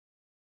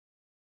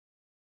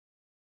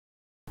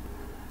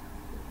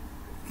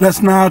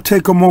Let's now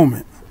take a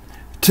moment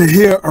to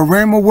hear a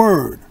Rhema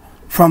Word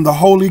from the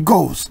Holy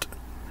Ghost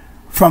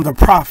from the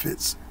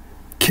prophet's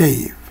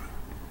cave.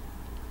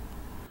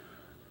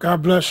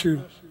 God bless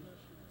you.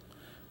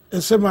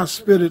 It's in my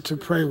spirit to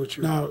pray with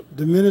you. Now,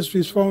 the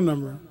ministry's phone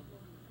number,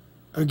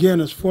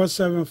 again, is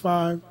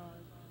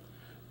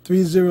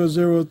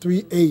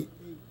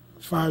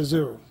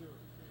 475-300-3850.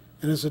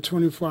 And it's a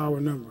 24-hour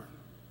number.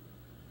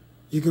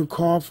 You can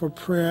call for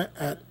prayer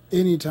at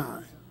any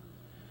time.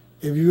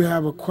 If you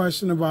have a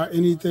question about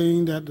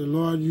anything that the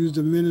Lord used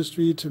the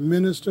ministry to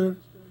minister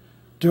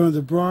during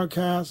the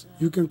broadcast,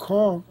 you can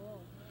call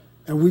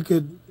and we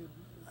could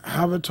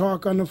have a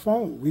talk on the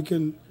phone. We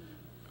can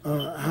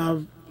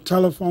have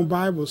telephone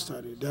Bible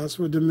study. That's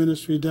what the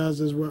ministry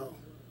does as well.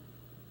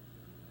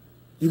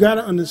 You got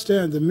to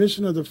understand the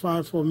mission of the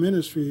fivefold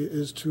ministry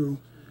is to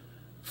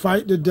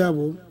fight the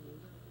devil,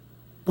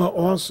 but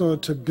also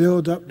to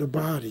build up the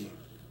body.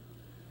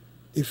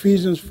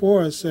 Ephesians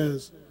 4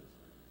 says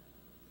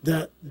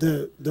that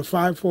the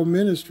fivefold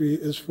ministry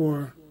is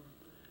for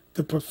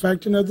the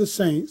perfecting of the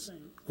saints,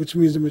 which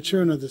means the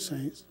maturing of the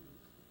saints,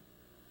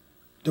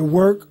 the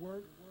work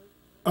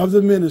of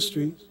the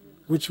ministry,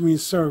 which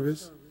means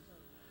service,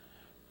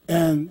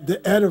 and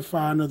the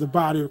edifying of the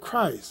body of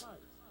Christ,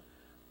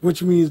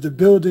 which means the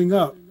building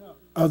up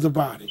of the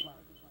body.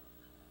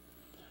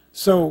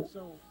 So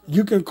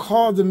you can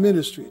call the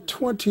ministry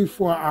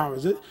 24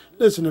 hours.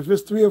 Listen, if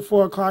it's 3 or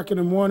 4 o'clock in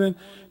the morning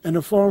and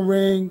the phone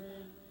rings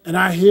and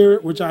I hear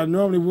it, which I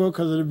normally will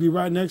because it'll be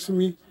right next to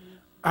me,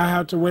 I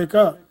have to wake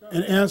up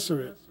and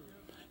answer it.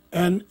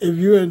 And if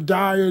you're in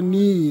dire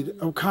need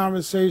of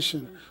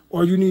conversation,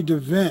 or you need to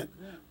vent,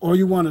 or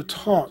you want to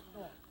talk,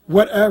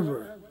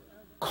 whatever,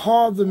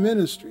 call the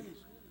ministry.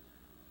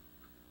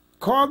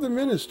 Call the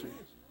ministry.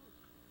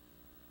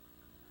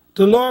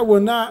 The Lord will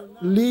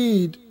not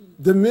lead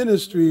the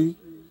ministry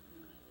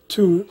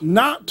to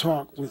not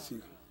talk with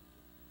you.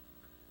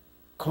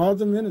 Call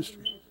the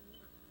ministry.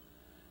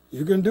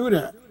 You can do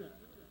that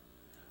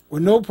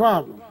with no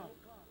problem.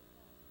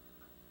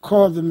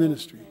 Call the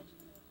ministry.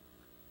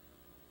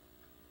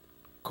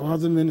 Call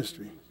the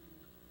ministry.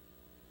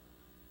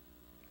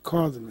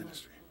 Call the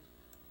ministry.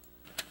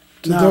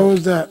 To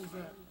those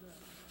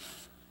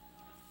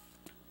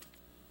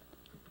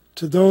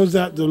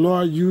that the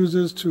Lord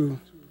uses to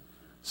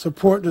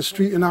support the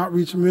street and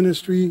outreach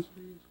ministry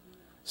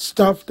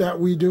stuff that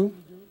we do,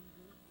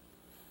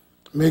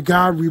 may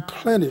God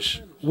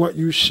replenish what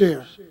you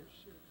share.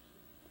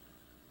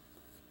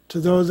 To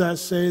those that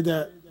say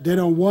that they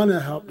don't want to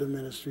help the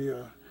ministry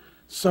or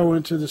sow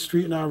into the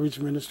street and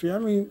outreach ministry, I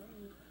mean,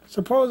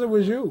 suppose it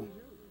was you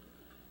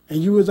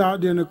and you was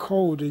out there in the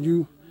cold and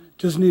you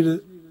just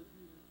needed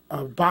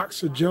a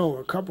box of Joe,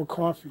 a cup of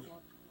coffee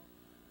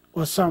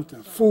or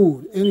something,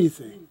 food,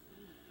 anything.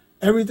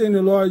 Everything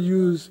the Lord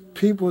used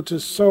people to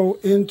sow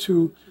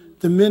into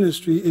the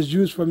ministry is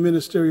used for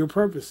ministerial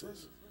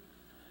purposes.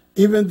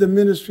 Even the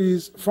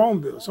ministry's phone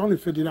bill, it's only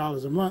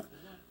 $50 a month,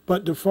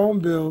 but the phone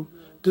bill,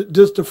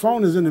 just the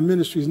phone is in the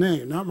ministry's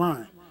name, not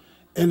mine.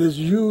 And it's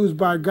used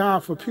by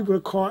God for people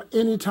to call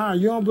anytime.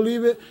 You don't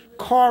believe it?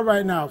 Call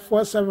right now,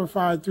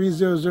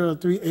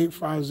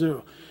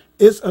 475-300-3850.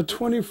 It's a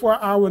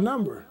 24-hour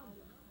number.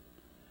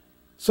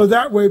 So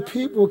that way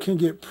people can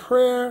get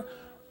prayer,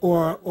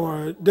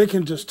 or they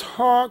can just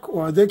talk,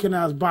 or they can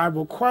ask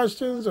Bible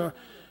questions, or,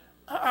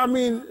 I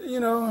mean,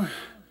 you know,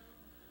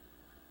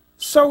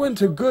 sow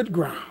into good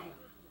ground.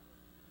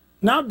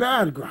 Not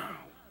bad ground,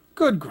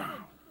 good ground.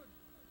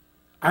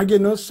 I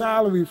get no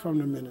salary from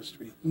the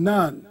ministry,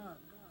 none.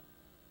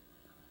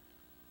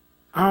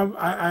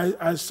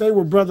 I say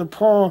what Brother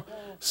Paul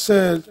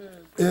said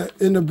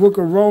in the book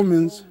of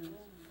Romans,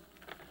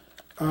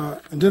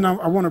 and then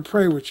I want to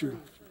pray with you.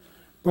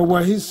 But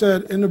what he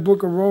said in the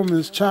book of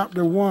Romans,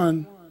 chapter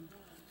 1,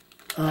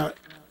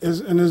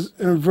 is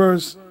in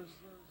verse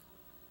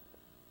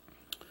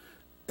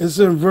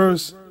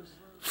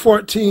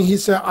 14. He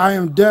said, I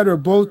am debtor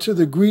both to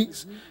the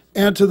Greeks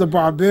and to the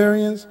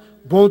barbarians,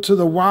 both to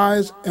the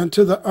wise and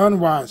to the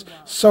unwise.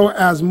 So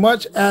as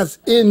much as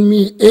in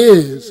me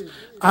is,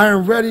 I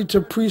am ready to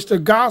preach the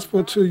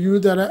gospel to you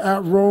that are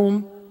at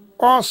Rome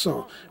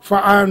also. For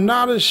I am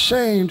not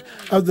ashamed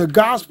of the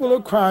gospel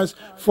of Christ,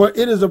 for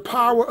it is the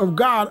power of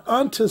God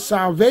unto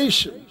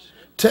salvation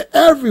to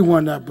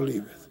everyone that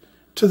believeth,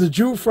 to the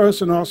Jew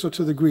first and also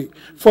to the Greek.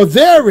 For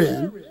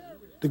therein,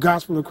 the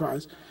gospel of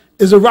Christ,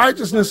 is the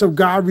righteousness of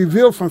God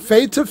revealed from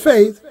faith to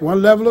faith,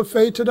 one level of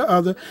faith to the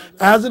other,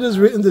 as it is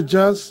written, the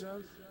just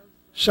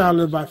shall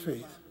live by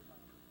faith.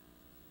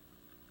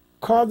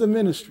 Call the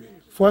ministry,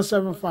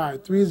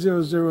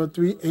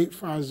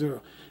 475-300-3850.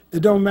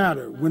 It don't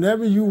matter.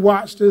 Whenever you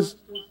watch this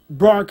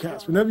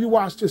broadcast, whenever you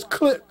watch this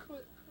clip,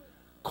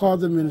 call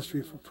the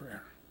ministry for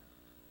prayer.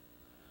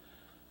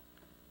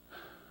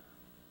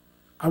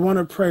 I want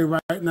to pray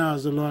right now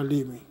as the Lord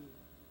lead me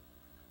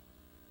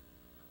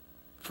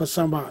for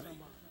somebody.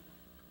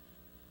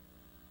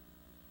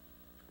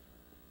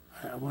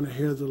 I want to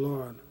hear the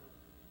Lord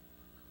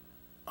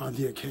on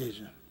the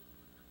occasion.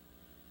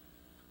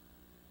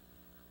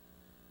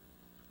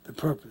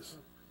 the purpose.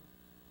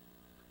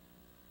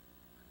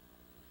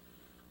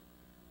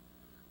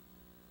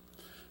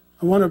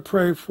 I want to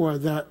pray for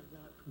that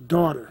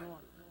daughter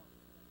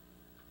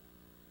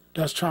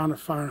that's trying to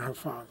find her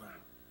father.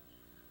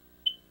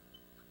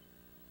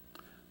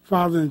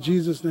 Father, in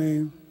Jesus'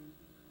 name,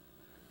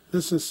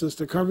 listen,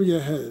 sister, cover your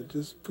head.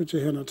 Just put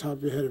your hand on top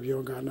of your head if you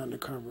don't got nothing to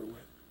cover it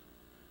with.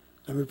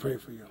 Let me pray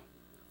for you.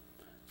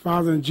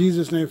 Father, in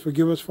Jesus' name,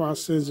 forgive us for our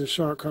sins and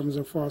shortcomings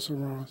and faults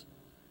and wrongs.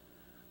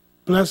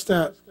 Bless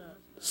that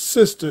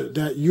sister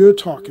that you're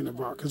talking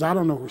about, because I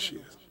don't know who she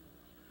is.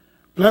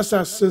 Bless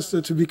that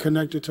sister to be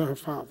connected to her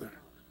father.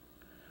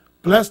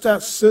 Bless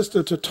that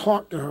sister to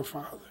talk to her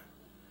father.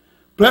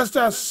 Bless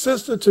that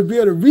sister to be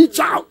able to reach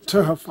out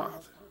to her father.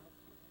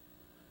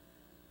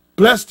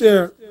 Bless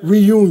their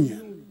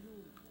reunion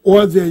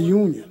or their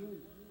union.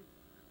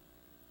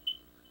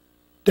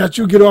 That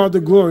you get all the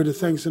glory, the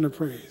thanks, and the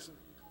praise.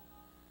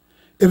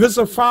 If it's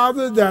a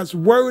father that's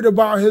worried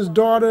about his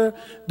daughter,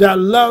 that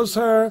loves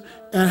her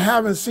and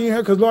haven't seen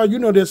her, because, Lord, you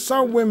know there's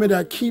some women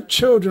that keep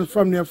children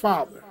from their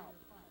father.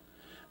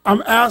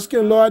 I'm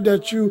asking, Lord,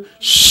 that you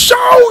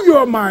show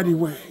your mighty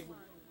way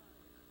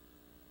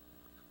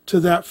to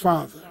that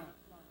father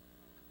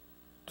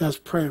that's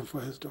praying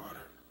for his daughter.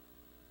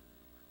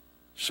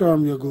 Show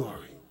him your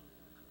glory.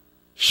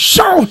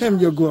 Show him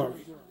your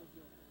glory.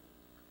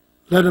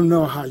 Let him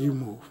know how you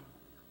move.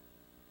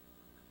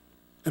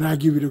 And I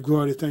give you the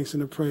glory, the thanks,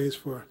 and the praise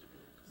for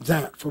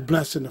that, for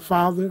blessing the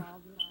father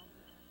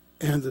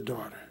and the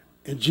daughter.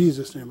 In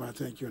Jesus' name I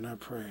thank you and I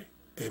pray.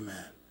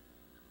 Amen.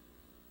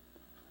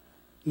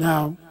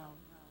 Now,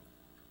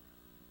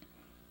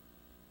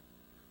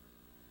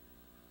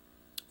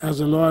 as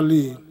the Lord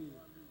leads,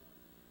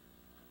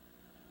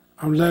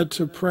 I'm led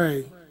to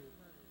pray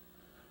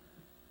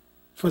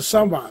for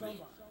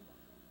somebody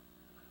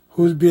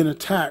who's being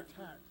attacked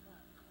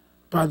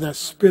by that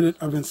spirit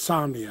of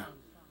insomnia.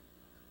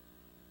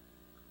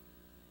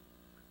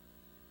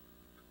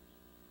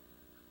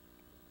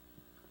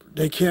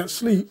 They can't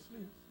sleep.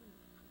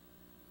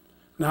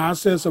 Now, I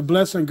say it's a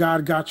blessing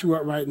God got you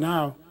up right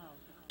now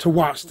to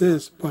watch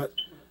this, but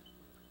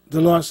the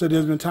Lord said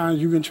there's been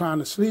times you've been trying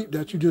to sleep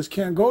that you just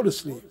can't go to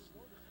sleep.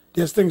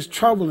 There's things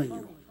troubling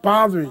you,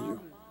 bothering you.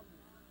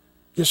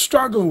 You're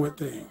struggling with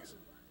things,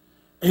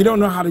 and you don't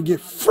know how to get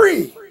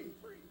free.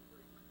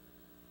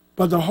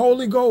 But the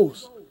Holy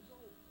Ghost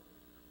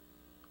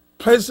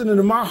placed it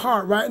into my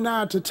heart right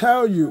now to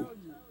tell you,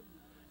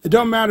 it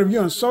don't matter if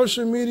you're on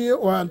social media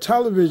or on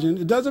television,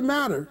 it doesn't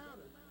matter.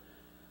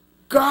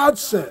 God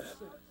said,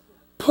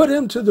 put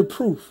him to the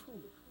proof.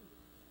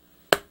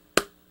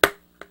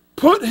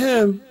 Put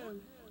him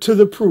to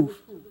the proof.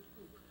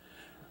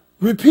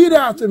 Repeat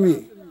after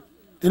me.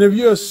 And if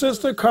you're a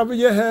sister, cover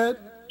your head.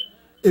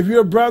 If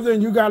you're a brother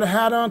and you got a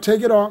hat on,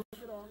 take it off.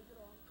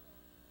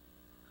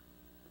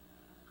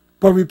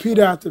 But repeat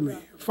after me.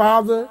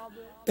 Father,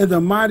 in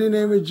the mighty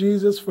name of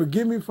Jesus,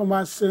 forgive me for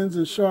my sins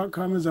and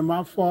shortcomings and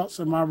my faults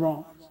and my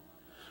wrongs.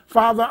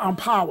 Father, I'm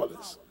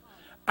powerless.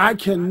 I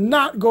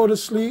cannot go to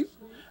sleep.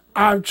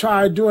 I've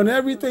tried doing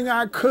everything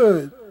I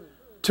could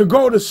to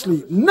go to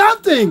sleep.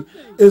 Nothing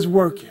is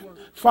working.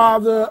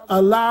 Father,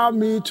 allow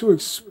me to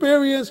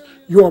experience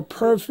your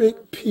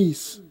perfect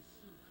peace.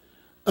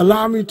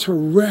 Allow me to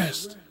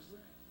rest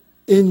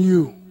in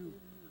you.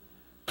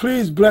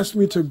 Please bless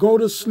me to go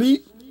to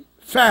sleep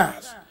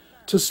fast,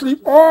 to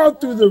sleep all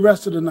through the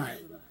rest of the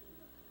night,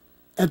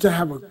 and to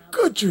have a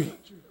good dream.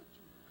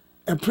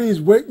 And please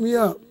wake me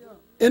up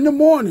in the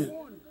morning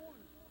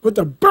with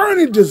a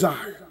burning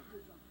desire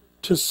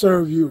to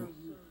serve you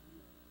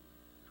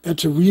and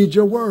to read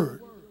your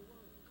word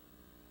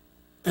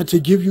and to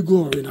give you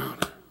glory and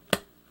honor.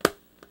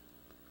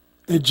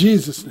 In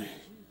Jesus' name,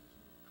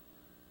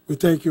 we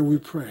thank you and we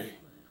pray.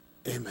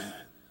 Amen.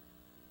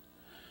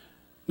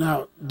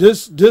 Now,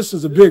 this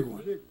is a big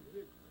one.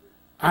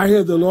 I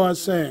hear the Lord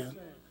saying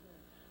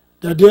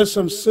that there's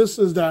some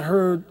sisters that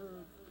heard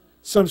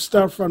some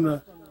stuff from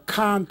the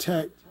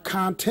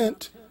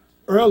content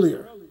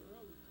earlier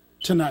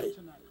tonight,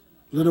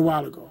 a little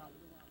while ago.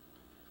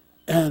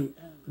 And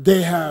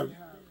they have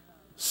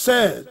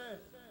said,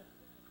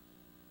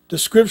 the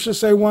scriptures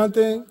say one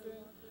thing,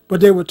 but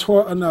they were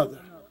taught another.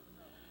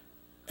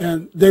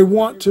 And they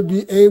want to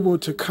be able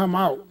to come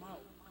out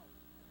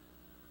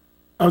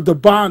of the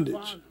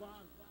bondage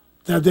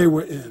that they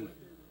were in.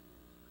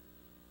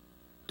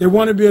 They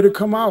want to be able to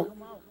come out,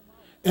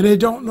 and they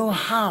don't know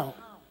how.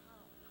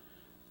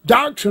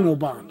 Doctrinal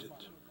bondage,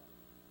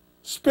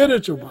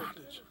 spiritual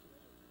bondage.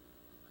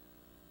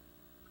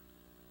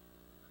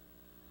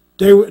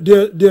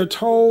 They're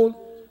told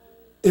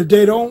if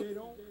they don't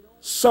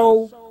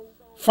sow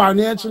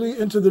financially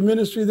into the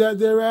ministry that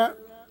they're at,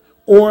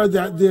 or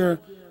that they're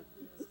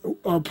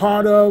a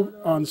part of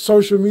on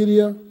social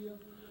media,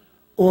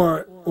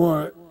 or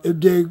if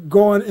they're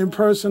going in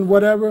person,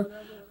 whatever,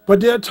 but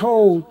they're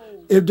told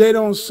if they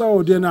don't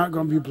sow, they're not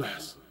going to be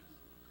blessed.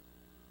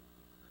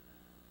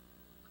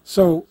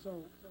 So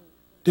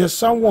there's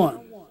someone,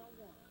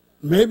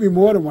 maybe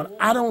more than one,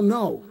 I don't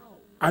know.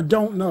 I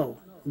don't know.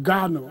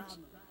 God knows.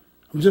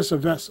 I'm just a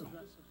vessel.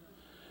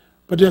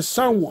 But there's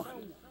someone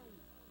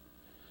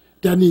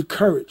that need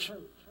courage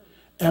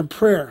and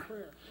prayer,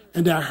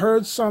 and that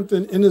heard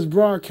something in this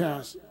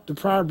broadcast, the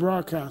prior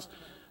broadcast,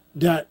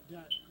 that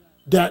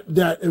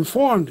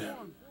informed them.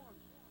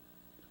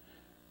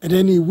 And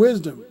they need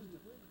wisdom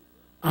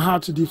on how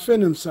to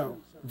defend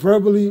themselves,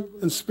 verbally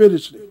and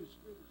spiritually.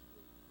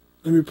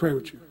 Let me pray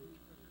with you.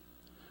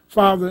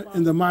 Father,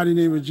 in the mighty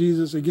name of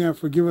Jesus, again,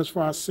 forgive us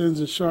for our sins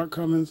and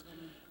shortcomings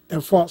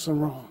and faults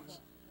and wrongs.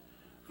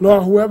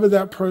 Lord, whoever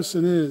that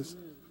person is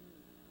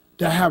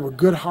that have a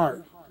good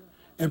heart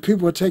and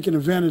people are taking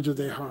advantage of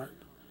their heart,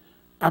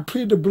 I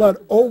plead the blood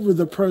over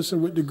the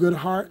person with the good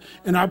heart,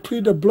 and I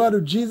plead the blood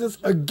of Jesus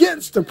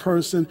against the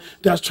person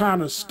that's trying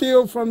to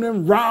steal from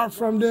them, rob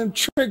from them,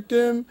 trick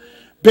them,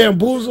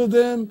 bamboozle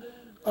them,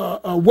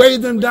 weigh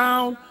them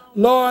down.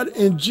 Lord,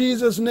 in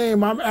Jesus'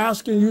 name, I'm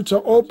asking you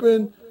to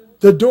open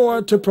the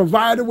door to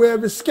provide a way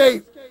of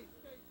escape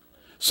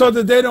so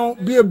that they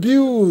don't be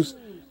abused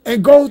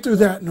and go through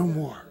that no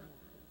more.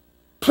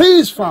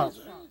 Please, Father,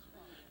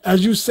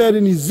 as you said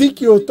in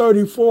Ezekiel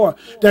 34,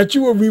 that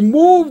you will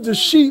remove the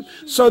sheep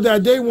so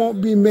that they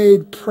won't be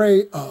made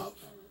prey of,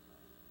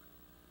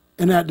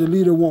 and that the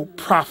leader won't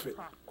profit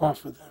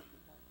off of them.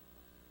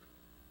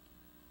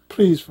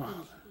 Please, Father.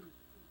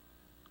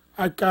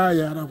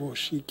 Akaya rabo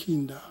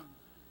shikinda.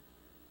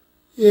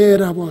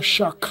 Yerabo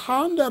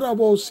shakanda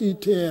rabo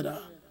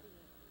sitera.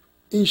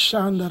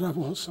 Ishanda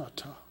rabo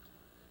sata.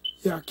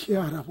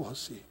 Yakia rabo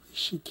si.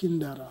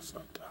 Shikinda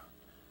rasata.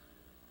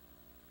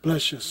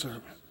 Bless your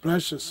servant.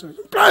 Bless your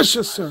servant. Bless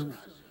your servant.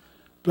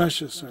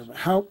 Bless your servant.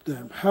 Help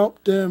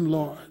them,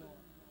 Lord.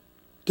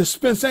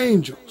 Dispense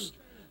angels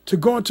to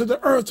go into the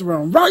earth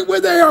realm right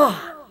where they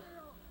are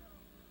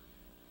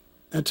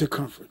and to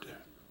comfort them.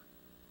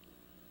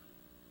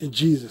 In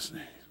Jesus'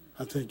 name,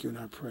 I thank you and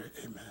I pray.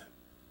 Amen.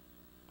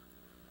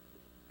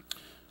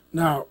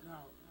 Now,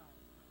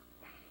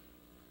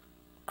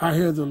 I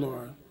hear the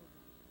Lord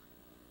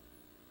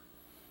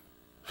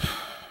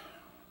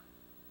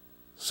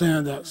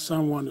saying that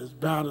someone is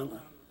battling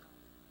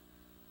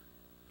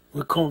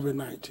with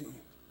COVID-19.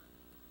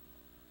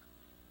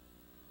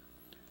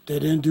 They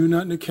didn't do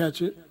nothing to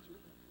catch it.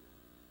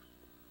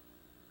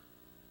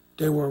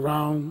 They were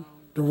around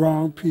the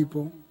wrong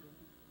people.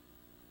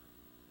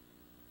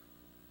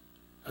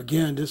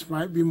 Again, this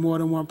might be more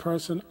than one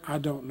person. I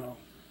don't know.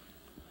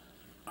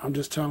 I'm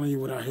just telling you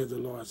what I hear the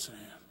Lord saying.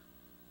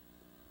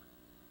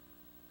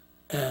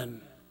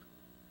 And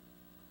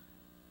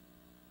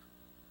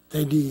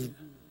they need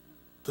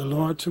the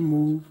Lord to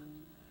move.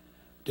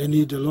 They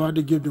need the Lord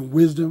to give them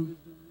wisdom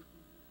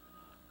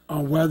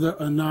on whether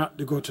or not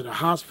to go to the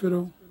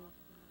hospital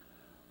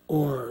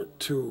or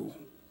to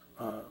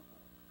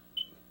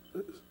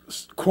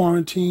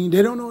quarantine.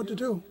 They don't know what to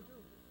do.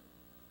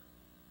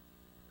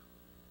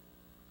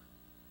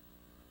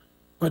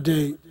 But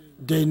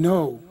they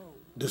know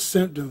the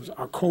symptoms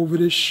are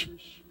COVID-ish.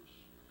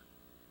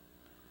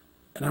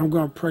 And I'm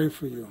going to pray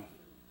for you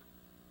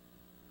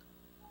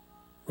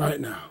right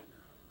now.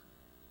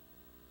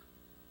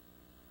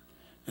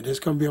 And it's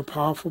going to be a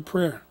powerful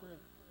prayer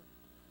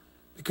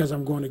because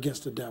I'm going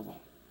against the devil.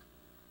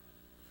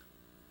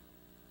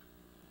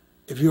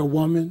 If you're a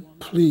woman,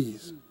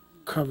 please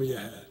cover your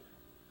head.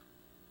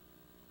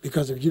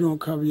 Because if you don't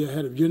cover your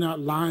head, if you're not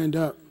lined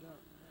up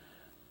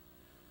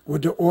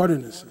with the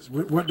ordinances,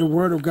 with what the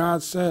Word of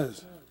God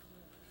says,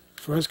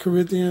 1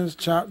 Corinthians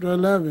chapter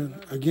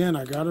 11, again,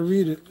 I got to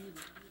read it.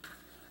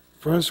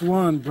 Verse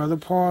 1, Brother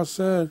Paul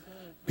said,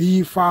 "Be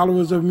ye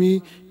followers of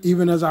me,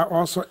 even as I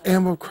also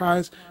am of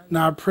Christ.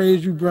 Now I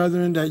praise you,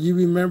 brethren, that ye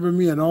remember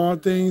me in all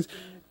things,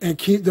 and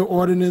keep the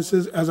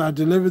ordinances as I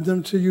delivered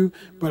them to you.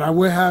 But I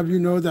will have you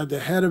know that the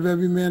head of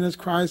every man is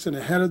Christ, and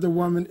the head of the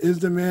woman is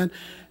the man,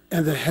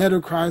 and the head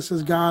of Christ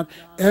is God.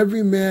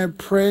 Every man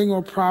praying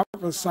or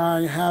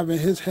prophesying, having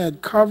his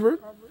head covered,"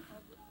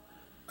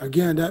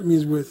 again, that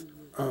means with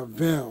a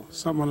veil,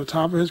 something on the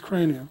top of his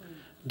cranium,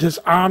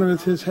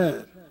 "dishonoreth his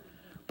head.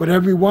 But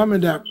every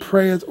woman that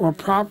prayeth or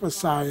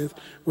prophesieth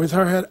with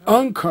her head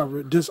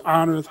uncovered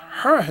dishonoreth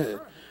her head,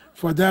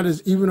 for that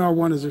is even our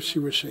one as if she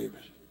were shaven."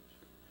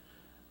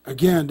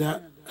 Again,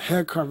 that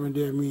head covering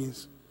there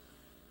means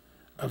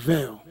a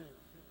veil.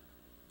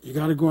 You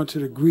got to go into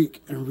the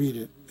Greek and read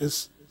it.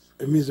 It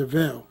means a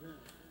veil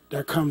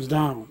that comes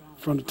down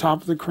from the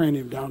top of the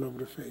cranium down over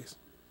the face.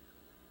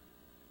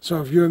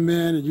 So if you're a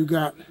man and you're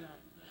going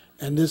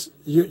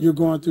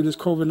through this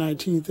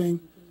COVID-19 thing,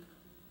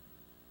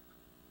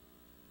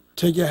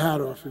 take your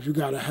hat off. If you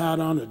got a hat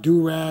on, a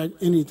do-rag,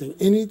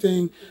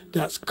 anything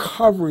that's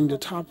covering the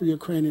top of your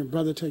cranium,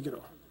 brother, take it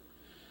off.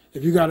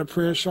 If you got a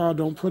prayer shawl,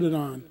 don't put it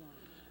on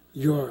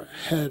your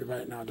head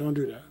right now. Don't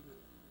do that.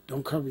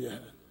 Don't cover your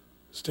head.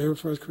 Stay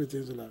with 1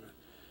 Corinthians 11.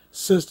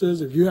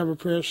 Sisters, if you have a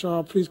prayer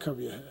shawl, please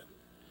cover your head.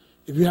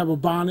 If you have a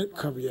bonnet,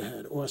 cover your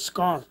head. Or a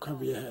scarf,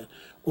 cover your head.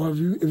 Or if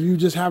you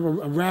just have a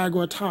rag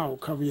or a towel,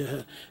 cover your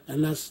head.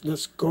 And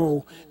let's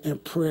go in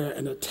prayer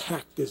and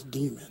attack this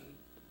demon.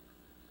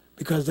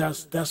 Because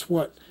that's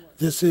what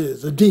this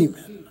is, a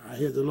demon. I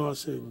hear the Lord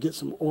say, get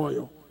some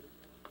oil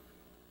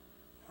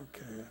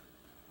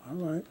All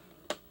right.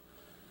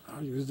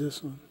 I'll use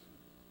this one.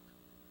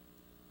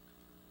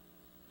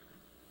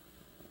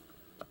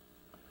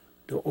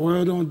 The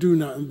oil don't do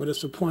nothing, but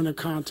it's a point of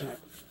contact.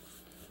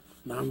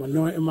 Now I'm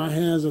anointing my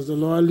hands as the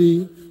Lord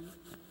lead,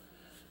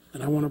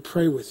 and I want to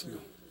pray with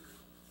you.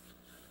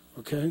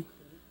 Okay?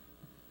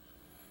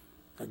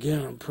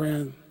 Again, I'm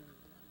praying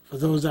for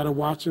those that are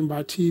watching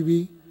by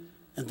TV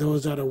and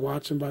those that are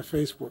watching by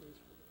Facebook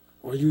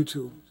or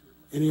YouTube,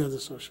 any other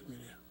social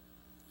media.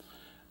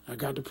 I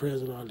got the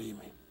prayers that the Lord lead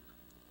me.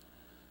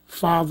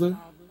 Father,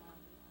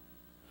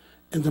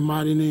 in the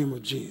mighty name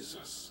of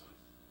Jesus,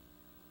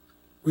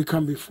 we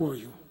come before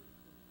you.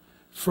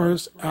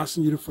 First,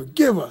 asking you to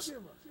forgive us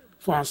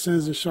for our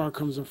sins and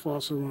shortcomings and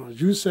false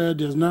wrongs. You said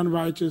there's none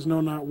righteous,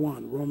 no, not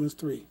one, Romans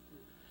 3.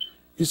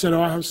 You said,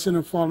 all have sinned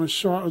and fallen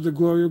short of the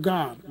glory of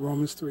God,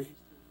 Romans 3.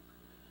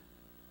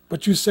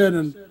 But you said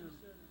in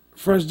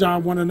 1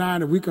 John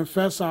 1:9, if we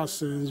confess our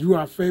sins, you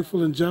are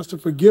faithful and just to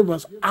forgive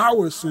us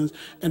our sins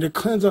and to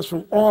cleanse us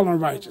from all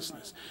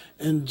unrighteousness.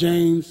 In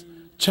James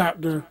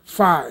chapter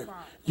 5,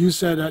 you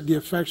said that the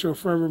effectual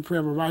fervent prayer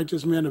of a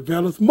righteous man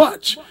availeth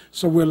much,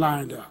 so we're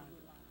lined up.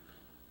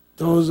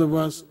 Those of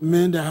us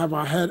men that have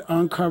our head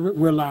uncovered,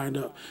 we're lined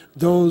up.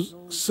 Those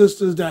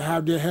sisters that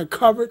have their head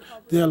covered,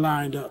 they're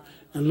lined up.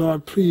 And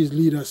Lord, please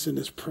lead us in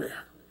this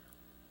prayer.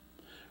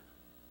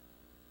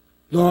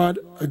 Lord,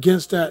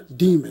 against that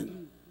demon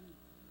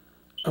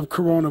of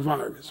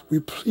coronavirus, we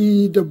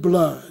plead the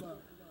blood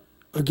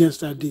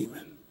against that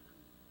demon.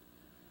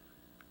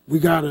 We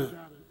got to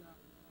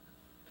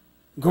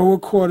go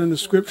according to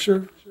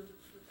Scripture.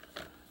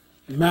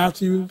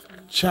 Matthew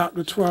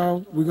chapter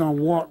 12, we're going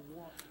to walk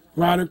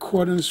right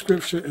according to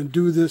Scripture and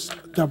do this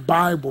the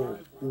Bible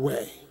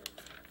way.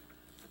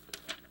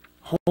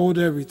 Hold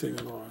everything,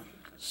 Lord,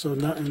 so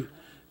nothing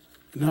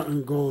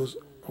goes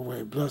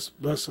away.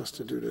 Bless us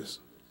to do this.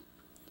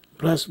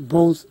 Bless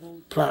both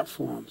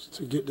platforms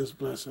to get this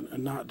blessing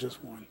and not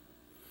just one.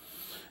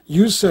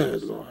 You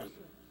said, Lord,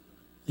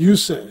 you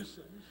said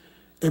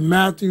in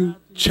Matthew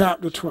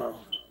chapter 12,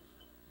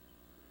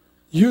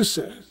 you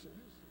said,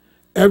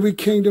 every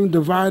kingdom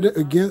divided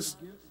against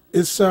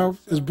itself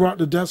is brought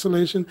to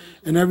desolation,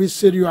 and every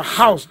city or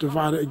house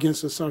divided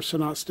against itself shall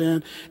not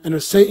stand. And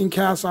if Satan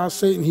casts out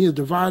Satan, he is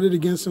divided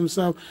against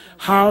himself.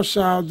 How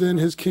shall then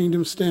his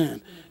kingdom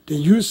stand?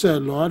 Then you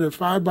said, Lord,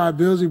 if I by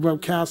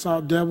Beelzebub cast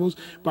out devils,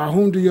 by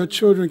whom do your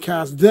children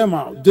cast them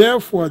out?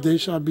 Therefore they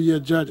shall be your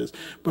judges.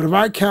 But if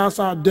I cast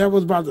out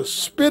devils by the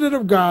Spirit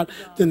of God,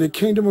 then the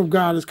kingdom of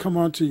God is come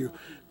unto you.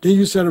 Then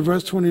you said in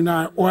verse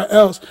 29, or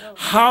else,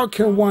 how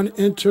can one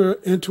enter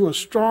into a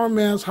strong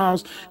man's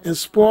house and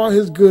spoil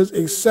his goods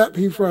except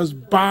he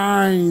first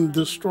bind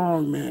the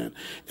strong man,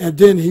 and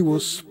then he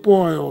will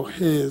spoil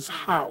his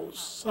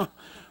house?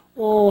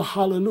 Oh,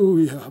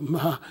 hallelujah.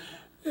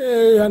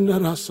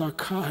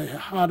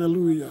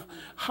 Hallelujah.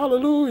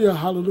 Hallelujah.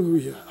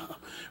 Hallelujah.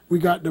 We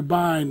got to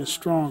bind the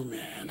strong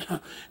man,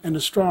 and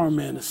the strong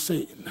man is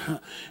Satan.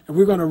 And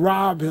we're going to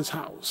rob his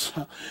house.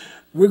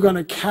 We're going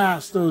to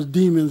cast those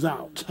demons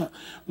out.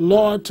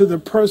 Lord, to the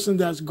person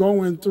that's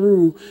going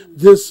through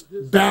this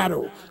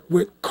battle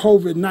with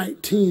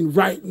COVID-19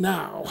 right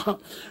now,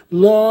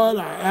 Lord,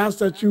 I ask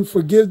that you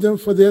forgive them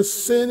for their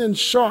sin and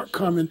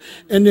shortcoming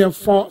and their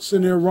faults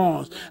and their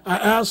wrongs. I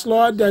ask,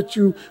 Lord, that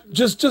you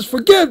just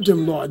forgive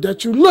them, Lord,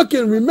 that you look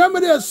and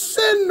remember their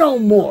sin no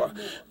more.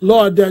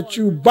 Lord, that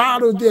you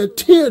bottle their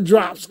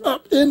teardrops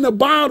up in the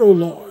bottle,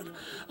 Lord.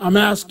 I'm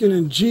asking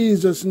in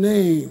Jesus'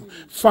 name,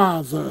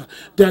 Father,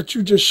 that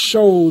you just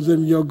show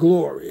them your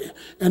glory.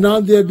 And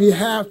on their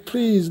behalf,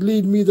 please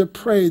lead me to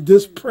pray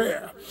this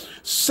prayer.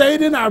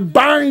 Satan, I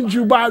bind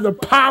you by the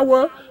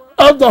power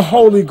of the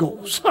Holy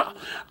Ghost.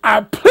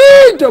 I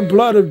plead the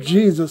blood of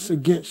Jesus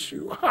against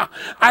you.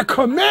 I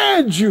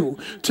command you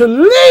to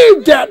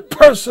leave that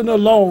person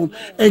alone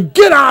and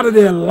get out of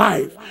their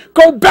life.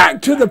 Go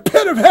back to the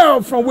pit of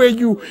hell from where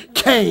you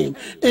came.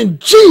 In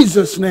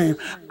Jesus' name,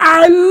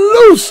 I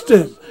loose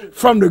them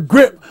from the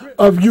grip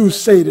of you,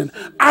 Satan.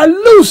 I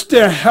loose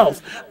their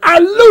health. I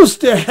loose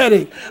their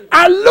headache.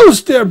 I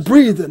loose their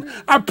breathing.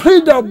 I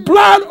plead the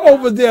blood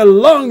over their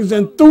lungs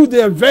and through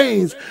their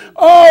veins.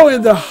 Oh,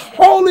 in the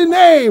holy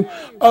name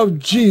of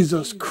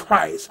Jesus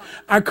Christ,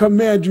 I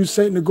command you,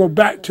 Satan, to go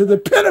back to the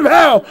pit of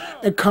hell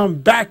and come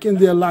back in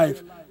their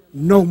life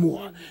no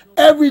more.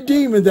 Every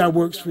demon that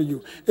works for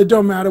you, it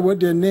don't matter what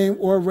their name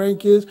or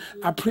rank is,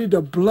 I plead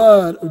the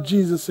blood of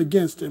Jesus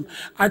against them.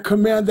 I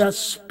command that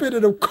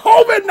spirit of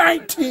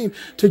COVID-19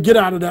 to get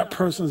out of that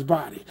person's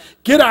body.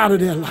 Get out of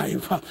their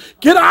life.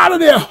 Get out of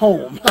their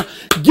home.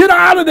 Get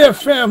out of their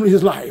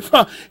family's life.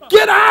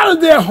 Get out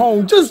of their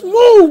home. Just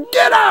move.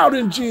 Get out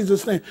in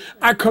Jesus' name.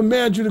 I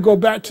command you to go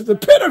back to the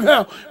pit of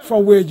hell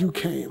from where you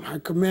came. I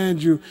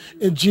command you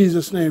in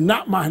Jesus' name,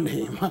 not my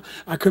name.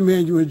 I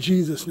command you in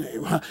Jesus'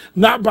 name,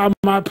 not by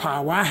my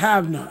power. I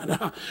have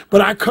none. But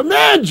I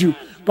command you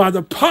by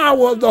the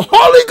power of the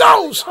Holy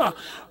Ghost.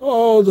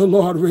 Oh, the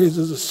Lord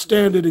raises a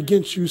standard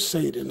against you,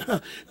 Satan,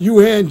 you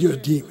and your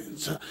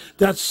demons.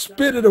 That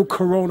spirit of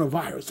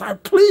coronavirus, I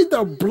plead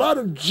the blood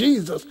of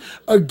Jesus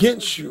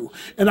against you,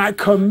 and I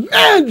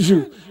command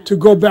you to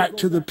go back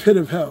to the pit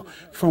of hell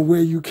from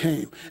where you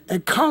came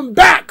and come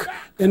back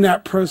in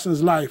that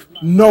person's life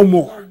no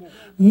more.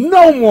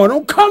 No more.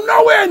 Don't come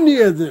nowhere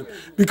near them,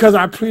 because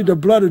I plead the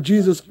blood of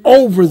Jesus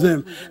over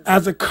them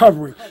as a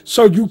covering.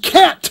 So you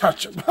can't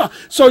touch them.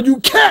 So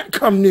you can't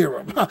come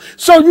near them.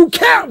 So you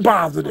can't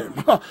bother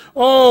them.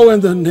 Oh,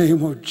 in the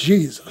name of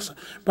Jesus,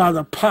 by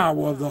the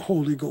power of the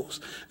Holy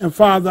Ghost. And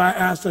Father, I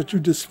ask that you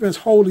dispense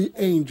holy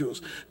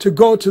angels to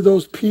go to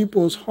those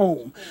people's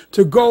home,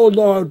 to go,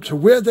 Lord, to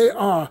where they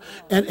are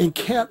and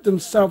encamp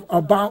themselves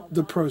about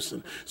the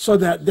person so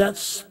that that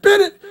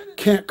spirit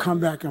can't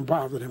come back and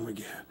bother them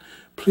again.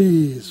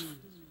 Please,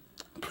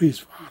 please,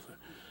 Father,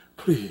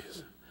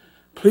 please,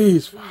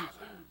 please,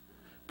 Father,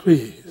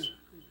 please,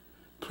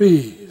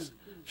 please,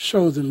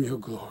 show them your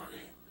glory.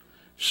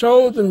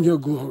 Show them your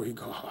glory,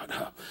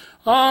 God.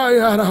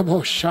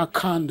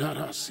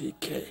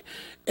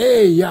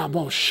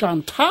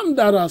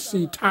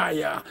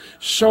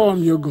 Show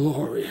them your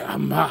glory.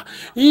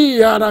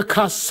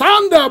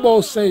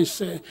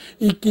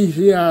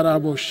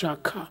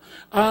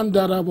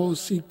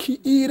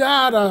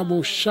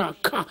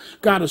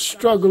 Got a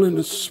struggle in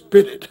the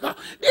spirit.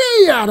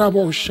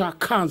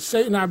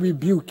 Satan, I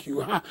rebuke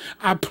you.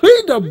 I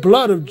plead the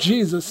blood of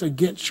Jesus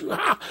against you.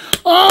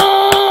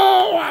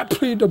 Oh, I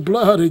plead the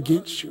blood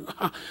against you.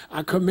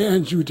 I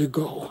command you to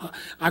go.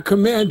 I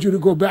command you to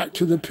go back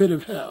to the pit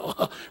of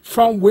hell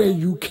from where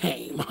you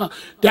came.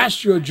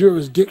 That's your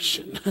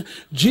jurisdiction.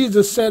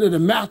 Jesus said it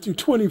in Matthew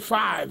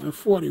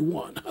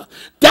 25:41.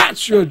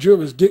 That's your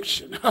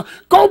jurisdiction.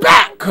 Go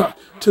back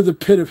to the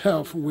pit of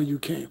hell from where you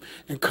came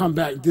and come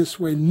back this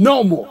way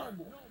no more.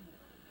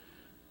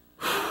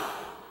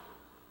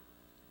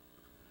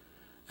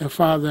 And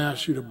Father, I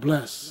ask you to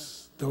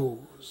bless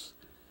those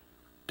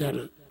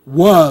that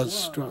was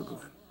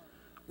struggling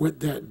with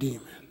that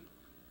demon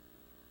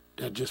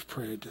that just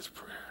prayed this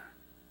prayer.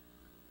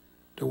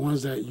 The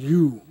ones that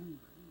you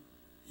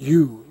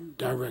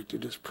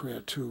directed this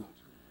prayer to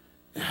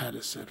and had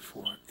it set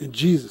forth. In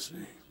Jesus'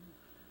 name,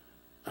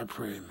 I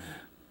pray, amen.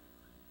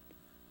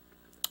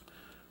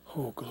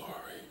 Oh, glory.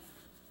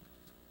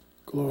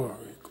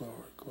 Glory,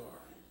 glory, glory.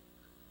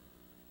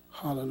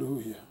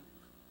 Hallelujah.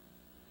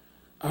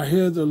 I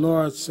hear the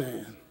Lord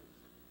saying,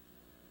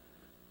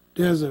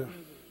 there's a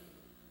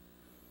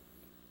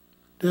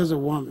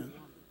woman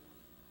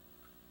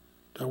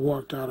that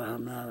walked out of her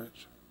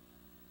marriage.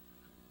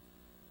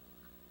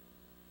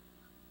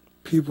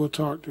 People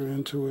talked her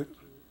into it.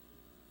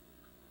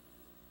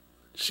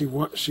 She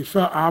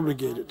felt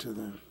obligated to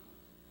them.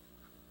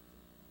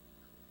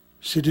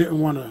 She didn't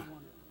want to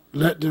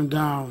let them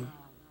down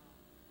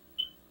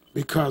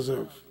because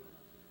of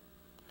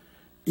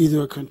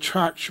either a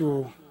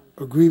contractual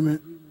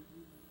agreement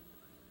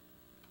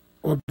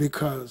or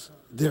because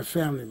they're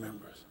family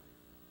members.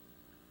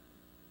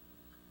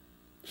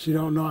 She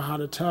don't know how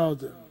to tell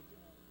them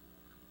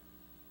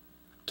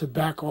to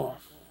back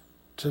off,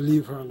 to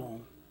leave her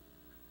alone.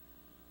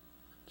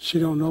 She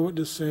don't know what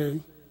to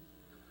say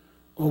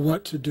or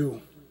what to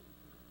do.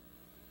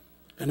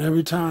 And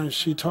every time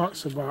she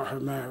talks about her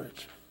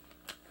marriage,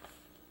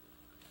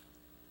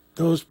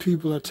 those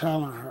people are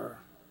telling her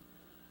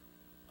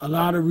a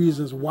lot of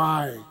reasons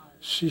why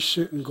she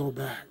shouldn't go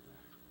back.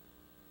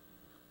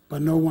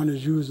 But no one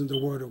is using the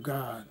word of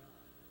God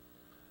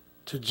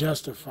to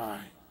justify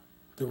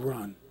the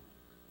run.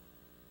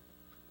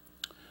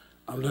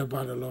 I'm led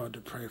by the Lord to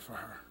pray for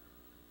her.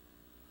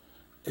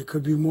 It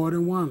could be more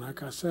than one,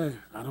 like I say.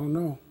 I don't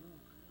know.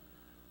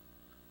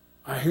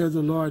 I hear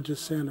the Lord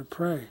just saying to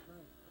pray.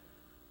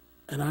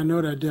 And I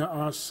know that there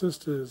are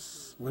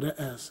sisters with an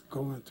S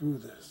going through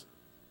this.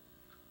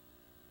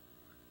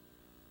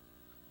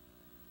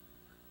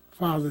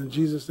 Father, in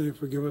Jesus' name,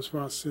 forgive us for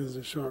our sins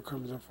and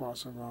shortcomings and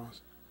faults and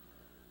wrongs.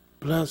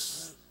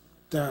 Bless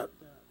that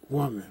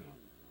woman,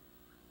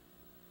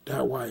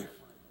 that wife.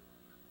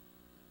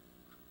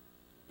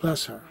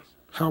 Bless her.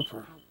 Help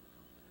her.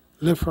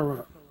 Lift her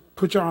up.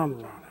 Put your arm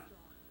around her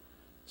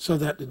so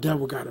that the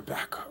devil got her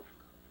back up.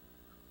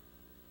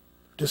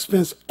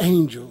 Dispense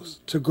angels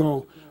to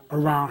go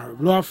around her.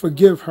 Lord,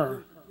 forgive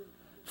her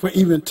for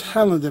even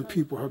telling them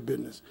people her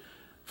business.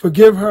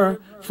 Forgive her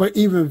for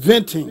even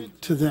venting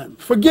to them.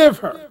 Forgive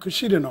her, because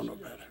she didn't know no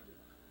better.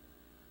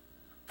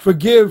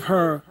 Forgive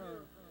her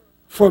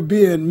for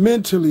being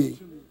mentally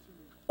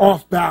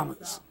off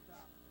balance.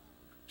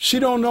 She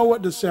don't know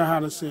what to say or how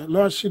to say it.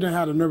 Lord, she done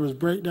had a nervous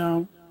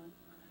breakdown.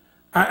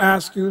 I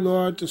ask you,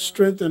 Lord, to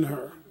strengthen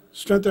her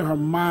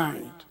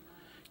mind.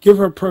 Give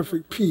her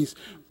perfect peace.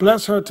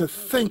 Bless her to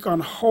think on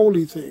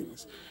holy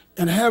things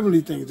and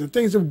heavenly things and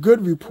things of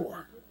good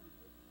report.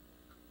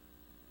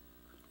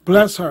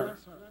 Bless her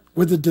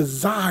with a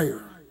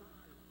desire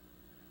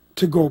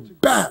to go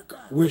back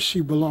where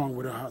she belonged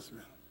with her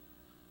husband.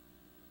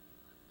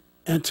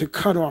 and to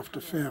cut off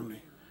the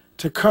family,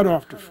 to cut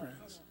off the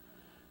friends,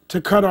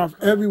 to cut off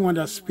everyone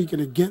that's speaking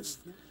against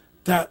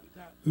that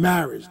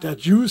marriage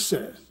that you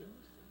said,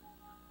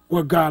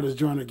 what God has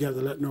joined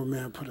together, let no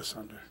man put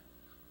asunder.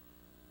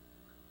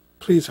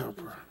 Please help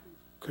her,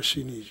 because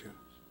she needs you.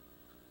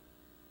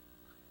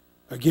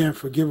 Again,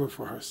 forgive her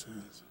for her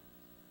sins.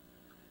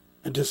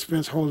 And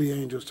dispense holy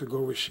angels to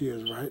go where she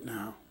is right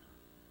now.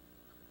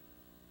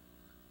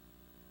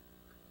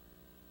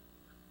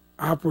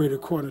 Operate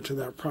according to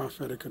that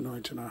prophetic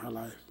anointing on her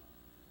life.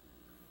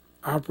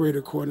 Operate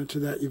according to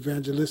that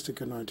evangelistic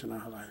anointing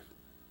on her life.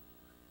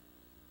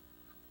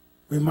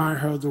 Remind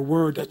her of the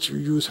word that you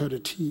use her to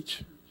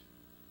teach.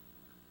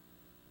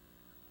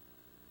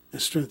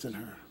 And strengthen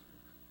her.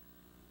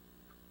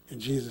 In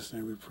Jesus'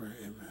 name we pray,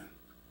 amen.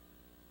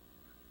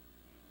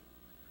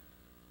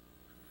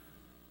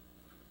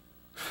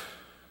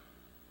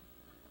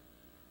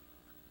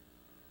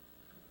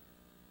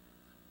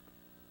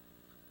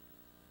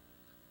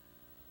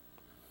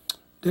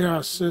 There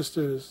are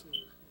sisters,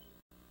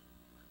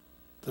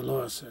 the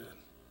Lord said,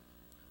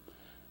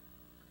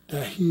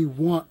 that he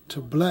wants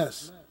to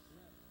bless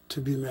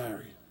to be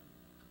married.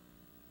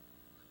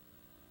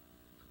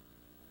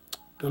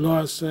 The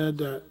Lord said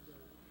that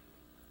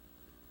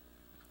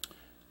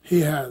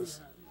he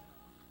has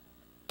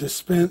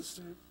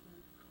dispensed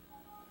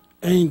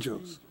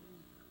angels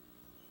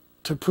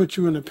to put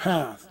you in the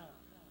path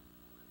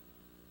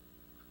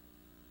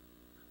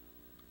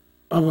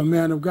of a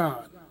man of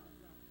God,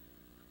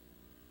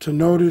 to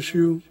notice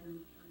you,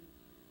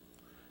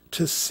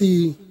 to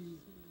see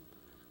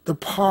the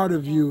part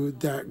of you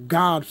that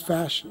God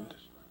fashioned.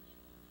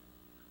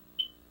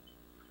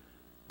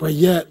 But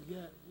yet,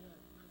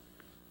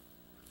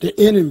 the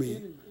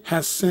enemy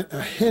has sent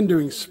a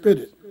hindering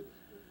spirit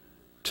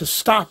to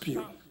stop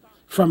you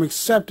from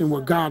accepting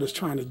what God is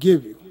trying to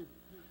give you.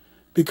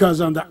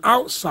 Because on the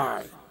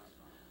outside,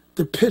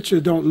 the picture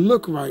don't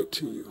look right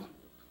to you.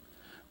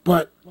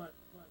 But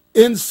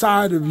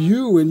inside of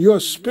you and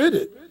your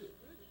spirit,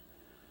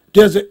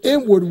 there's an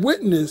inward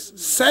witness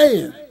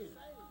saying,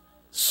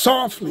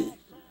 softly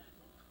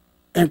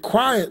and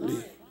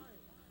quietly,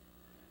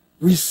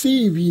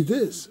 receive ye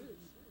this.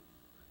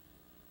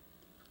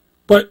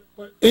 But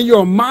in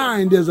your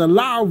mind, there's a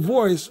loud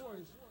voice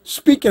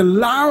speaking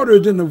louder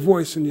than the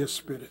voice in your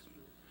spirit.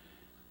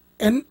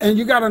 And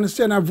you got to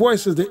understand that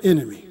voice is the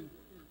enemy.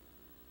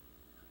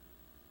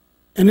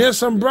 And there's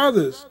some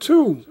brothers,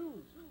 too,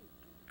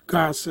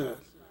 God said,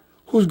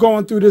 who's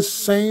going through this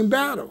same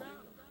battle.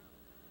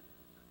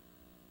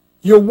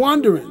 You're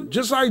wondering,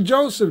 just like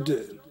Joseph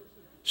did,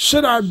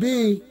 should I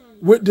be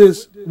with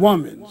this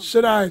woman?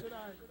 Should I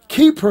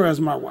keep her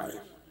as my wife?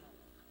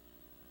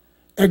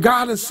 And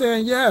God is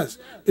saying, yes,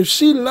 if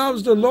she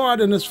loves the Lord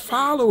and is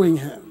following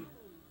him,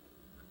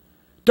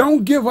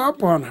 don't give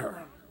up on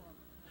her.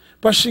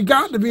 But she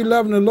got to be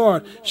loving the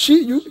Lord.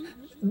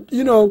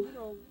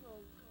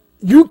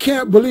 You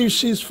can't believe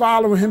she's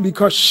following him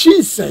because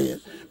she's saying,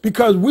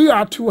 because we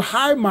are too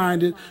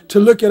high-minded to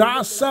look at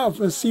ourselves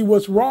and see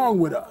what's wrong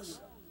with us.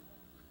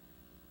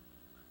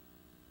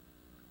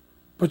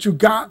 But you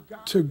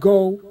got to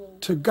go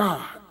to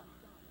God.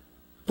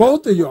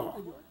 Both of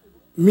y'all,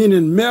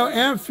 meaning male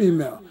and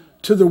female,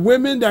 to the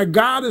women that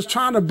God is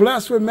trying to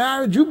bless with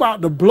marriage, you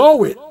about to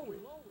blow it.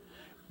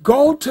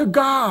 Go to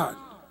God.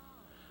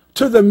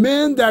 To the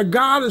men that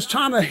God is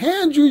trying to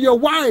hand you your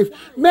wife,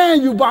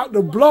 man, you about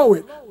to blow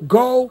it.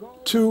 Go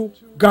to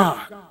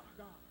God.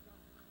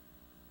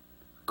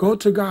 Go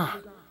to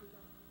God.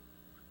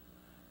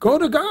 Go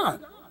to God.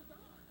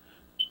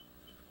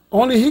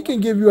 Only he can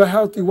give you a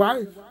healthy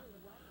wife.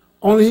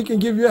 Only he can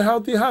give you a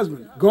healthy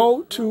husband.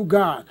 Go to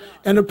God.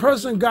 And the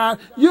person God,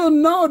 you'll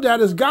know that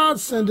is God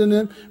sending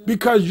him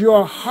because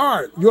your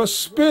heart, your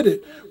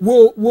spirit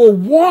will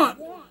want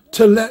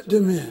to let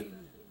them in.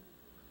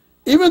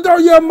 Even though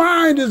your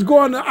mind is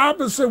going the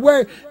opposite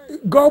way,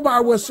 go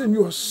by what's in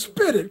your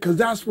spirit, because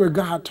that's where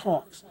God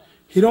talks.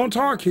 He don't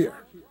talk here.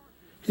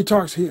 He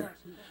talks here.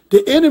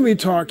 The enemy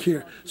talk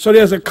here. So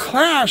there's a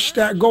clash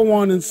that go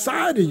on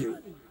inside of you.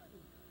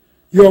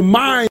 Your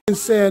mind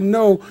saying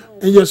no,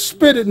 and your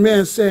spirit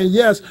man saying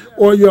yes,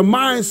 or your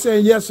mind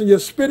saying yes, and your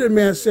spirit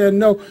man saying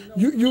no.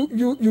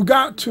 You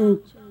got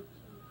to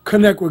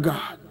connect with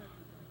God.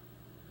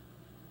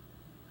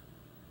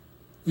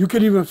 You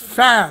could even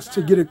fast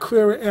to get a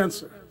clearer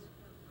answer.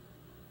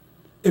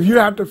 If you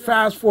have to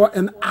fast for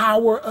an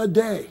hour a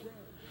day,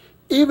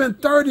 even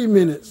 30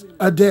 minutes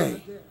a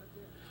day.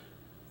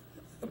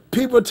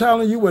 People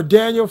telling you what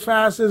Daniel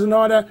fast is and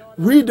all that,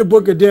 read the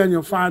book of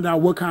Daniel, find out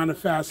what kind of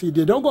fast he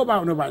did. Don't go by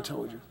what nobody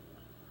told you.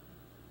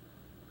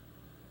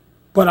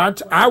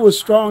 But I would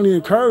strongly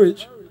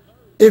encourage,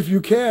 if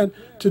you can,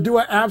 to do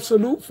an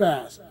absolute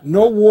fast.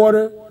 No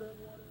water,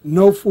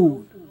 no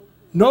food.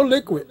 No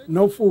liquid,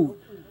 no food.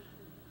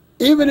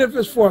 Even if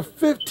it's for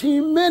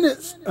 15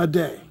 minutes a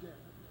day.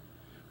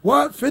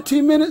 What,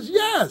 15 minutes?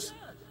 Yes.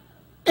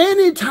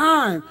 Any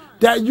time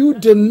that you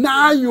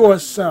deny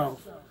yourself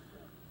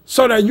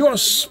so that your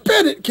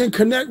spirit can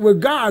connect with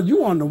God,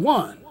 you on the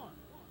one.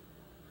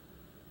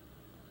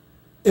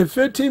 If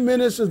 15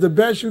 minutes is the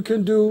best you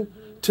can do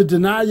to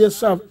deny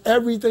yourself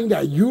everything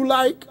that you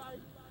like,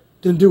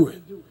 then do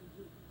it.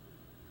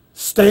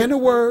 Stay in the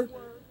Word.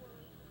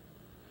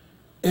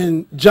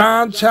 In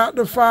John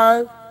chapter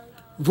 5,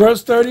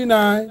 verse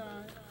 39,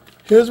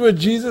 here's what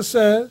Jesus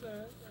said.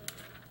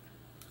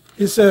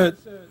 He said,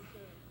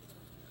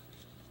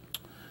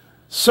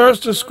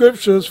 search the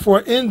scriptures,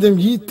 for in them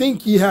ye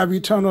think ye have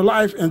eternal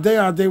life, and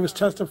they which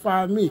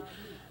testify of me.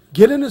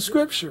 Get in the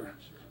scripture.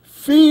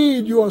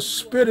 Feed your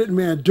spirit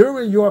man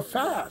during your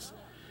fast.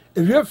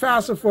 If you're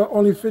fasting for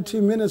only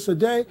 15 minutes a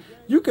day,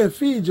 you can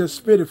feed your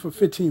spirit for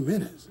 15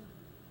 minutes.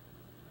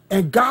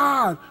 And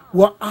God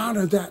will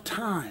honor that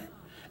time.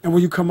 And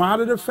when you come out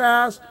of the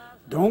fast,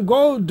 don't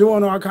go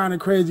doing all kind of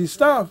crazy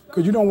stuff,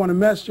 because you don't want to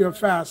mess your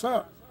fast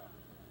up.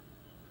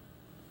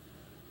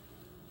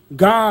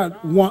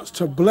 God wants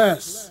to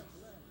bless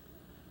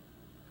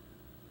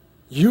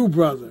you,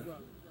 brother,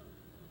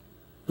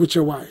 with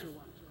your wife.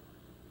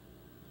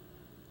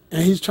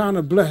 And he's trying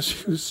to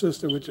bless you,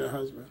 sister, with your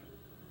husband.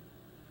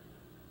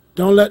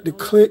 Don't let the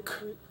clique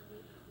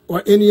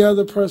or any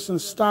other person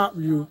stop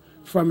you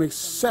from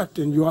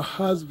accepting your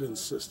husband,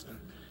 sister,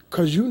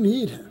 because you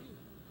need him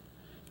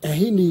and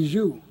he needs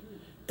you.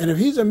 And if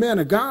he's a man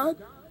of God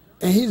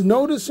and he's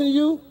noticing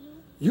you,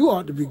 you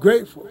ought to be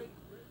grateful,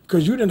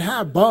 because you didn't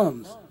have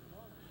bums.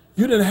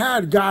 You didn't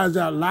have guys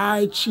that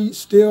lie, cheat,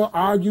 steal,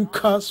 argue,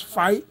 cuss,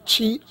 fight,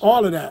 cheat,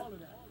 all of that.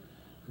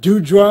 Do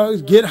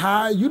drugs, get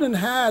high. You didn't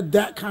have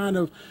that kind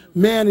of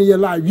man in your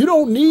life. You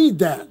don't need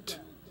that.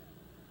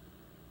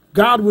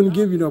 God wouldn't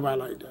give you nobody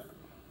like that.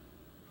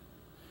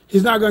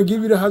 He's not going to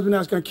give you the husband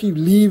that's going to keep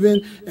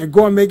leaving and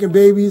going making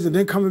babies and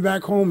then coming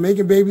back home,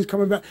 making babies,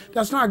 coming back.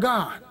 That's not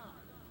God.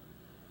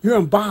 You're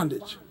in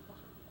bondage.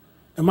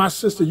 And my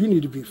sister, you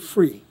need to be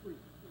free.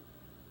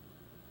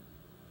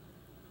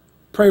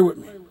 Pray with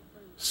me.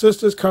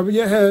 Sisters, cover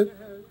your head.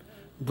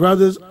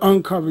 Brothers,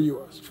 uncover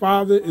yours.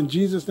 Father, in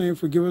Jesus' name,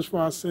 forgive us for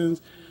our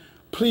sins.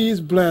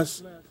 Please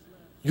bless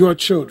your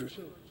children.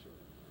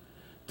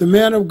 The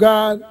man of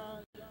God,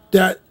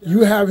 that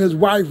you have his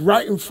wife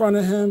right in front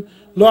of him,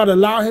 Lord,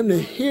 allow him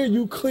to hear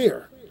you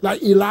clear,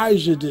 like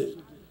Elijah did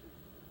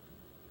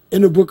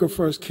in the book of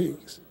 1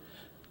 Kings.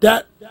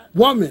 That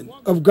woman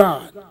of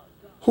God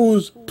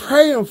who's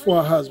praying for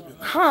a husband.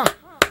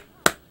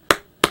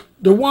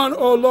 The one,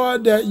 oh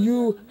Lord, that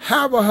you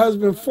have a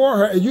husband for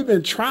her and you've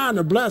been trying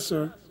to bless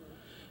her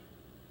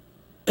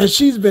and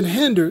she's been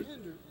hindered.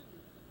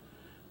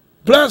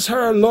 Bless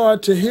her,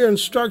 Lord, to hear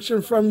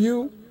instruction from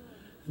you,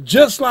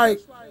 just like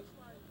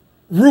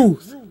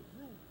Ruth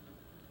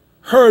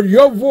heard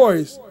your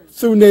voice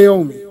through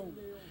Naomi.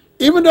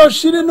 Even though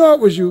she didn't know it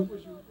was you,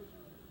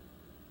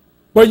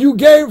 but you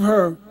gave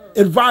her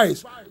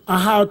advice on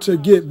how to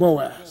get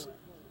Boaz,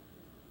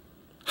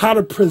 how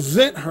to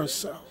present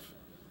herself.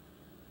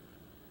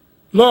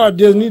 Lord,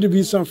 there need to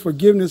be some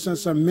forgiveness and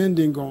some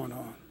mending going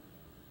on.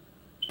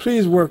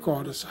 Please work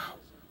all this out.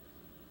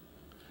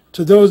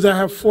 To those that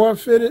have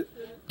forfeited,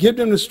 give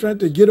them the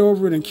strength to get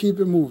over it and keep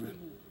it moving.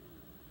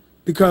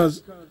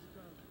 Because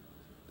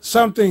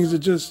some things are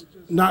just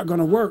not going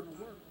to work.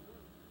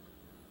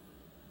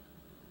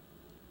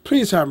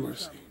 Please have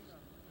mercy.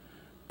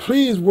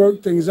 Please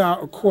work things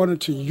out according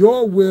to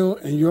your will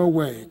and your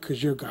way,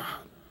 because you're God.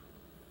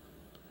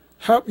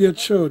 Help your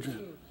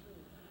children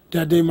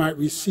that they might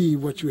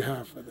receive what you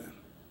have for them.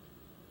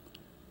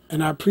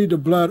 And I plead the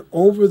blood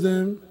over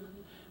them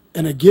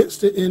and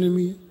against the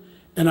enemy,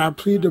 and I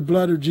plead the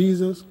blood of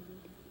Jesus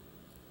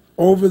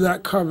over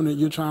that covenant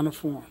you're trying to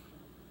form.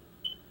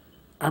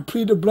 I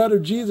plead the blood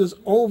of Jesus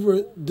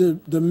over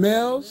the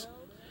males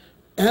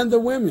and the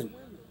women,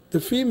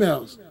 the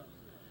females.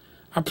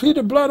 I plead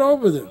the blood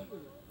over them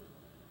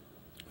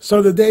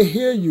so that they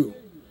hear you,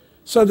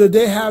 so that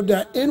they have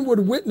that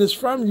inward witness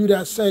from you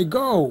that say,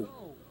 go,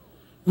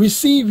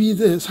 receive ye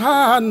this.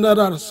 Ha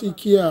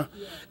nadarasikia.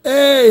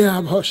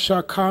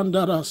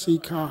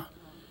 Aboshakandarasika.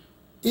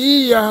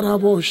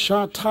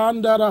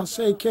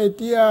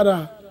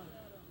 Iyaraboshatandaraseke.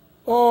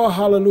 Oh,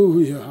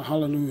 hallelujah,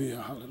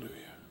 hallelujah, hallelujah.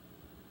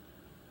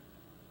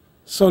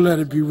 So let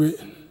it be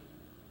written.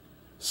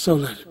 So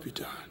let it be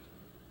done.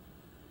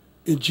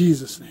 In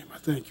Jesus' name, I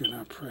thank you and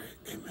I pray.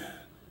 Amen.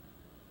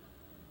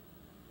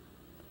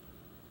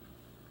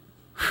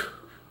 Whew.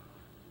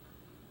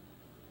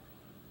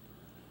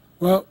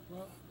 Well,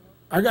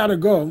 I got to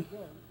go.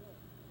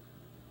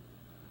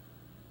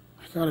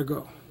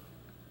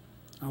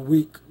 I'm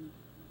weak.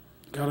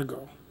 Got to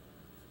go.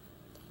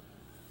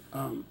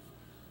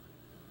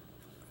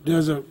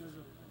 There's a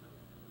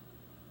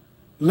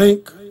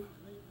link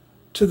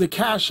to the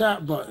Cash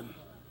App button.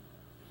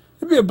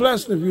 It'd be a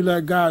blessing if you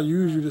let God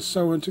use you to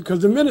sow into, because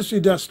the ministry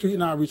does street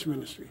and outreach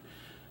ministry.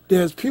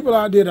 There's people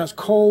out there that's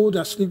cold,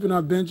 that's sleeping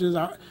on benches.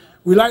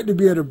 We like to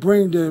be able to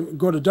bring them,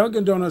 go to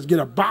Dunkin' Donuts, get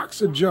a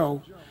box of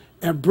Joe,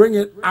 and bring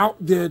it out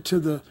there to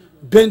the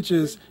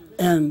benches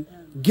and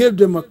give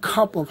them a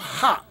cup of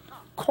hot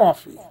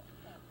coffee,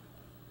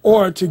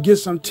 or to get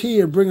some tea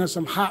and bring us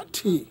some hot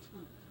tea,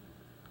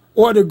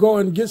 or to go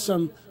and get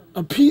some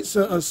a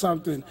pizza or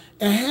something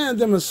and hand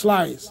them a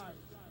slice.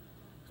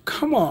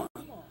 Come on.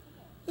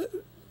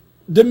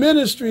 The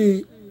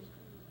ministry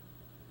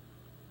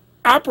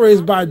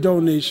operates by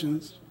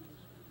donations,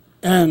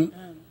 and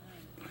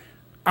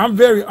I'm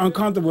very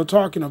uncomfortable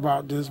talking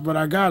about this, but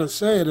I got to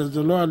say it as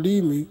the Lord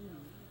lead me.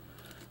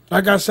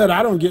 Like I said,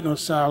 I don't get no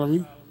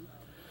salary,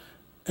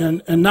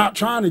 and not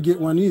trying to get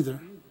one either.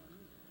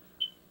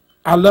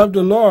 I love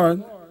the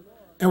Lord,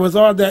 and with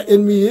all that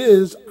in me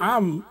is,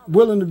 I'm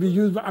willing to be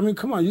used. I mean,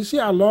 come on, you see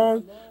how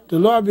long the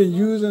Lord been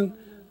using?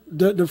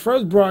 The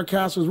first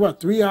broadcast was what,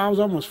 3 hours,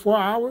 almost 4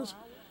 hours?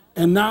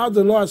 And now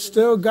the Lord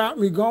still got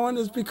me going.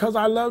 It's because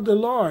I love the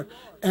Lord.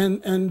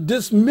 And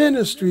this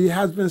ministry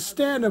has been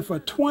standing for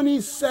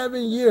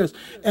 27 years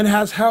and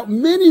has helped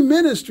many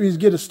ministries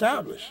get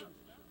established.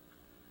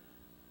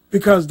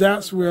 Because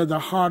that's where the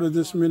heart of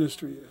this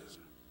ministry is,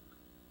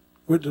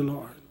 with the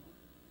Lord.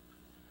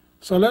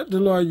 So let the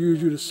Lord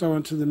use you to sow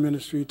into the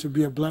ministry, to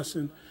be a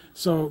blessing,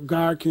 so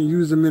God can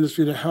use the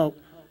ministry to help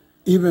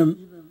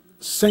even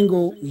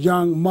single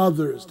young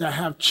mothers that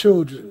have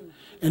children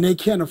and they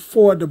can't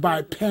afford to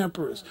buy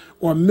Pampers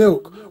or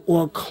milk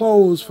or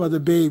clothes for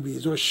the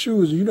babies or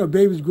shoes. You know,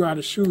 babies grow out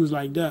of shoes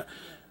like that.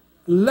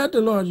 Let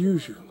the Lord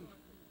use you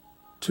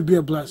to be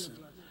a blessing.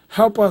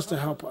 Help us to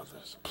help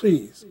others.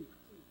 Please.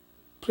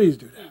 Please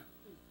do that.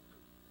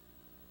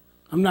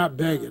 I'm not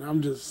begging.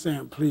 I'm just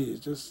saying,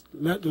 please, just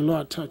let the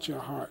Lord touch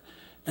your heart.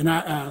 And I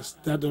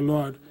ask that the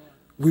Lord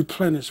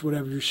replenish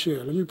whatever you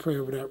share. Let me pray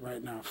over that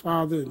right now.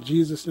 Father, in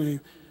Jesus'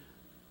 name,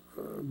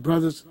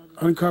 brothers,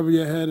 uncover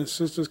your head, and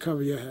sisters,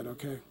 cover your head,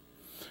 okay?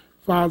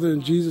 Father,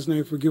 in Jesus'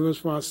 name, forgive us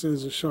for our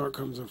sins and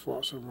shortcomings and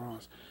faults and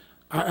wrongs.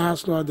 I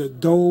ask, Lord,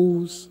 that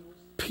those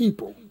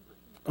people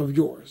of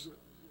yours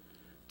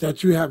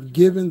that you have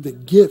given the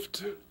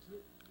gift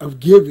of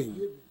giving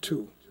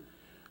to,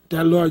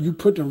 that, Lord, you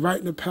put them right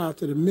in the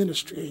path of the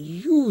ministry and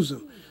use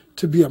them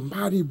to be a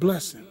mighty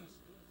blessing,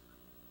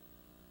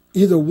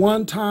 either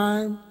one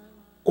time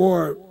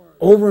or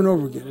over and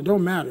over again. It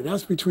don't matter.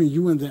 That's between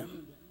you and them.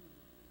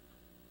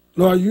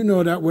 Lord, you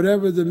know that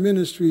whatever the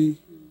ministry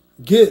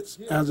gets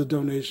as a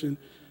donation,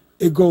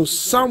 it goes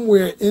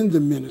somewhere in the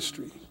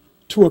ministry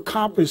to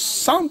accomplish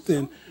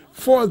something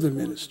for the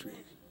ministry.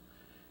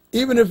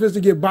 Even if it's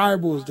to get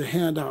Bibles to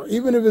hand out,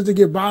 even if it's to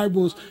get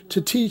Bibles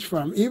to teach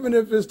from, even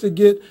if it's to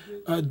get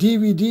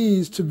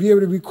DVDs to be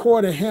able to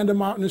record and hand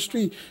them out in the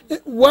street,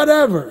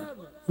 whatever,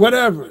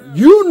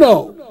 you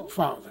know,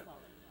 Father.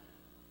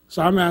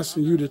 So I'm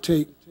asking you to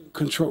take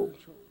control.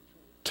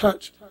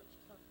 Touch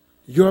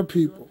your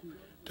people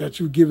that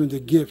you've given the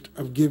gift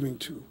of giving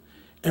to,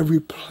 and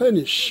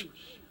replenish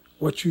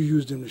what you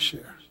used them to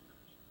share.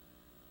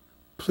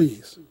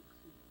 Please.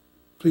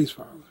 Please,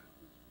 Father.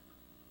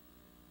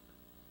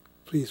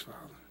 Please, Father.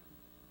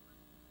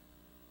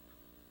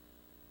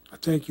 I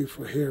thank you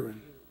for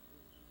hearing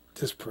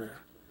this prayer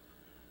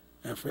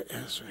and for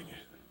answering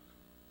it.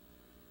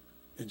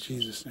 In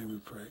Jesus' name we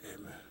pray,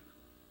 amen.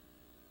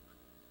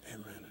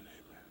 Amen and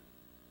amen.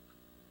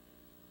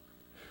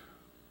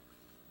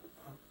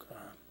 Oh,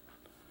 God.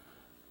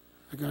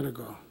 I gotta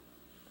go.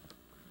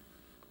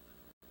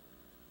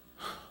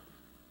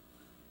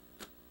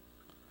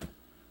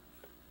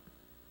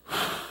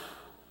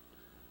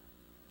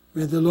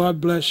 May the Lord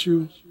bless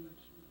you,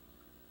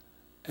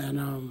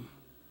 and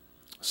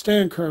stay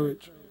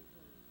encouraged.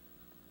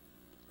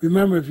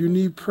 Remember, if you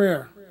need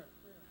prayer,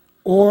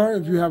 or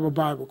if you have a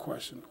Bible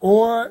question,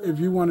 or if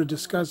you want to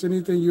discuss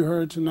anything you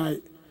heard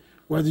tonight,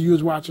 whether you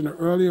was watching an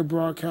earlier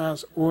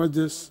broadcast or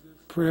this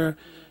prayer,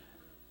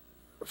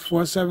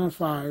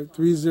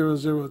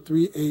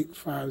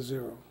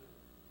 475-300-3850.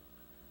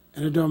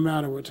 And it don't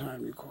matter what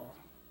time you call,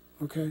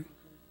 okay?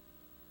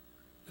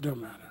 It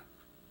don't matter.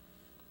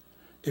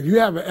 If you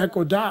have an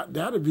Echo Dot,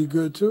 that'd be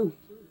good too,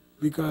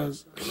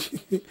 because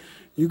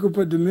you can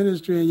put the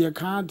ministry in your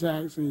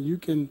contacts, and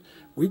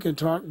we can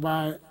talk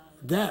by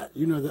that.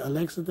 You know, the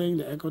Alexa thing,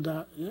 the Echo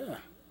Dot, yeah.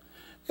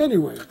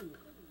 Anyway,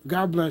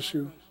 God bless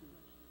you.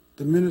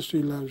 The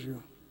ministry loves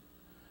you,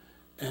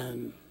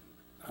 and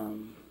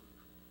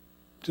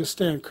just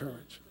stay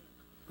encouraged,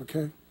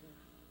 okay?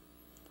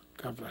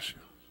 God bless you.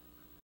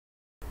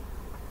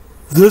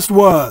 This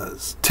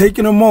was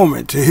taking a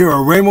moment to hear a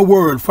Rhema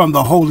word from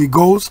the Holy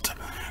Ghost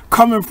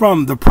coming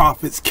from the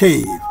Prophet's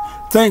Cave.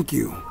 Thank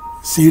you.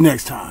 See you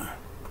next time.